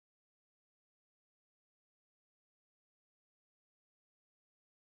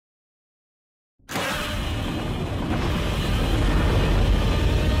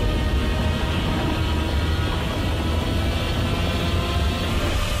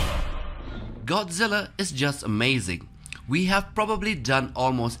Godzilla is just amazing. We have probably done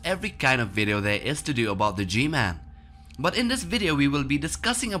almost every kind of video there is to do about the G-Man. But in this video we will be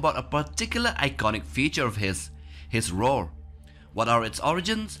discussing about a particular iconic feature of his roar. What are its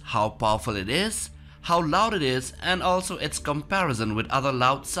origins, how powerful it is, how loud it is, and also its comparison with other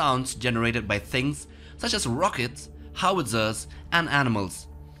loud sounds generated by things such as rockets, howitzers, and animals.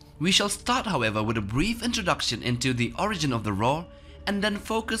 We shall start, however, with a brief introduction into the origin of the roar and then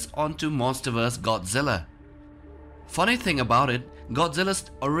focus onto Monsterverse Godzilla. Funny thing about it,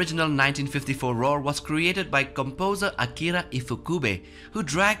 Godzilla's original 1954 roar was created by composer Akira Ifukube, who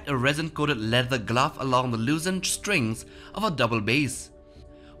dragged a resin-coated leather glove along the loosened strings of a double bass.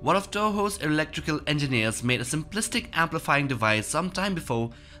 One of Toho's electrical engineers made a simplistic amplifying device sometime before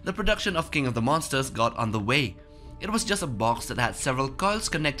the production of King of the Monsters got on the way. It was just a box that had several coils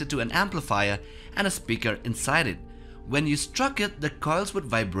connected to an amplifier and a speaker inside it. When you struck it, the coils would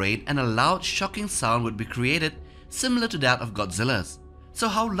vibrate and a loud, shocking sound would be created, similar to that of Godzilla's. So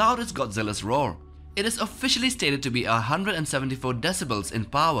how loud is Godzilla's roar? It is officially stated to be 174 decibels in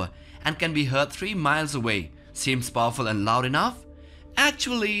power and can be heard 3 miles away. Seems powerful and loud enough?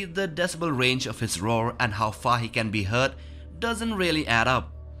 Actually, the decibel range of his roar and how far he can be heard doesn't really add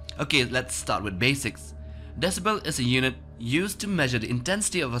up. Okay, let's start with basics. Decibel is a unit used to measure the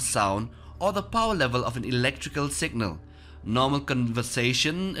intensity of a sound or the power level of an electrical signal. Normal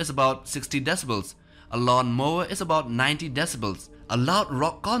conversation is about 60 decibels. A lawn mower is about 90 decibels. A loud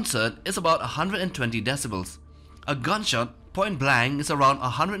rock concert is about 120 decibels. A gunshot, point blank, is around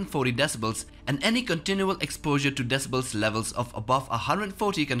 140 decibels, and any continual exposure to decibels levels of above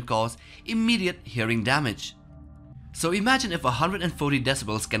 140 can cause immediate hearing damage. So imagine if 140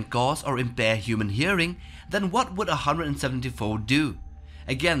 decibels can cause or impair human hearing, then what would 174 do?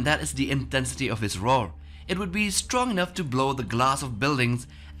 Again, that is the intensity of his roar. It would be strong enough to blow the glass of buildings,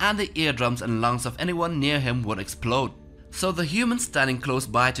 and the eardrums and lungs of anyone near him would explode. So the humans standing close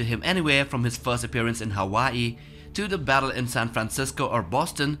by to him anywhere from his first appearance in Hawaii to the battle in San Francisco or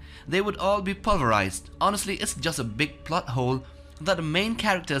Boston, they would all be pulverized. Honestly, it's just a big plot hole that the main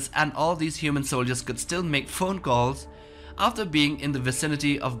characters and all these human soldiers could still make phone calls after being in the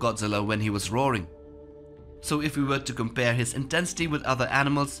vicinity of Godzilla when he was roaring. So if we were to compare his intensity with other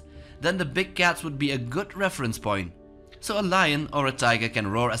animals, then the big cats would be a good reference point. So a lion or a tiger can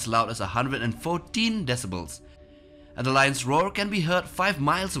roar as loud as 114 decibels. And the lion's roar can be heard 5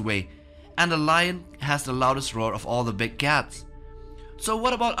 miles away, and the lion has the loudest roar of all the big cats. So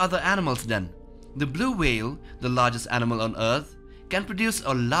what about other animals then? The blue whale, the largest animal on Earth, can produce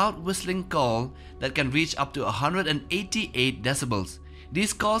a loud whistling call that can reach up to 188 decibels.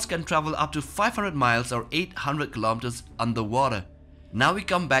 These calls can travel up to 500 miles or 800 kilometers underwater. Now we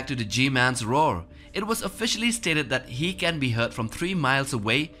come back to the G-Man's roar. It was officially stated that he can be heard from 3 miles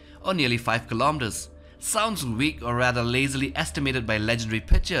away or nearly 5 kilometers. Sounds weak or rather lazily estimated by legendary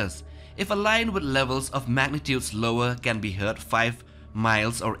pitchers. If a lion with levels of magnitudes lower can be heard 5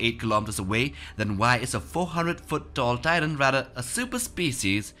 miles or 8 kilometers away, then why is a 400-foot tall titan, rather a super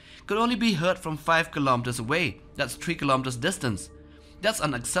species, could only be heard from 5 kilometers away? That's 3 kilometers distance. That's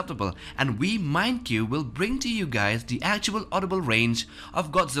unacceptable, and we MindQ will bring to you guys the actual audible range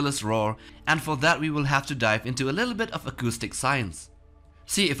of Godzilla's roar, and for that we will have to dive into a little bit of acoustic science.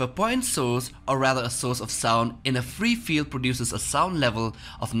 See, if a point source, or rather a source of sound in a free field produces a sound level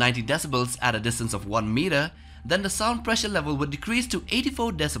of 90 decibels at a distance of 1 meter, then the sound pressure level would decrease to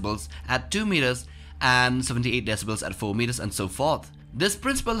 84 decibels at 2 meters and 78 decibels at 4 meters and so forth. This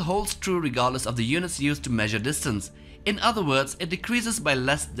principle holds true regardless of the units used to measure distance. In other words, it decreases by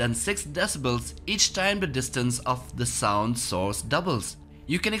less than 6 decibels each time the distance of the sound source doubles.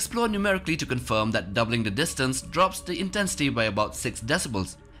 You can explore numerically to confirm that doubling the distance drops the intensity by about 6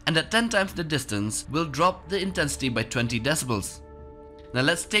 decibels, and that 10 times the distance will drop the intensity by 20 decibels. Now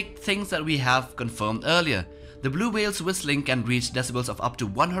let's take things that we have confirmed earlier. The blue whale's whistling can reach decibels of up to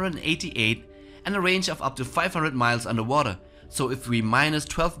 188 and a range of up to 500 miles underwater. So if we minus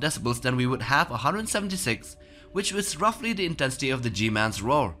 12 decibels, then we would have 176, which is roughly the intensity of the G-Man's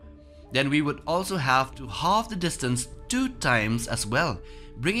roar. Then we would also have to halve the distance 2 times as well,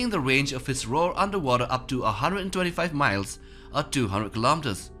 bringing the range of his roar underwater up to 125 miles or 200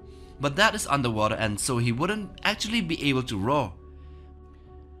 kilometers. But that is underwater, and so he wouldn't actually be able to roar.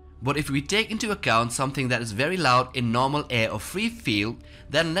 But if we take into account something that is very loud in normal air or free field,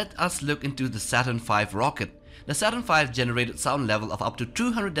 then let us look into the Saturn V rocket. The Saturn V generated sound level of up to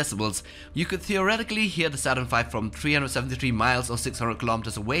 200 decibels. You could theoretically hear the Saturn V from 373 miles or 600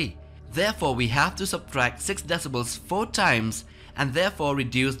 kilometers away. Therefore, we have to subtract 6 decibels 4 times and therefore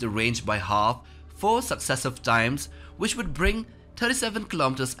reduce the range by half 4 successive times, which would bring 37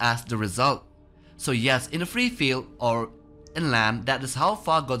 kilometers as the result. So yes, in a free field or inland, that is how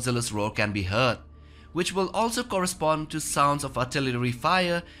far Godzilla's roar can be heard, which will also correspond to sounds of artillery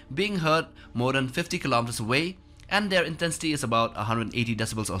fire being heard more than 50 kilometers away, and their intensity is about 180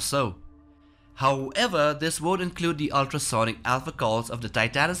 decibels or so. However, this won't include the ultrasonic alpha calls of the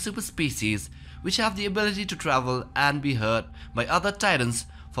Titanus superspecies, which have the ability to travel and be heard by other titans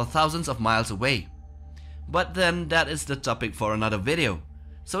for thousands of miles away. But then that is the topic for another video.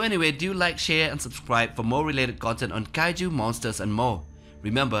 So anyway, do like, share and subscribe for more related content on kaiju, monsters and more.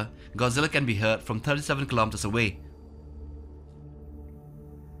 Remember, Godzilla can be heard from 37 kilometers away.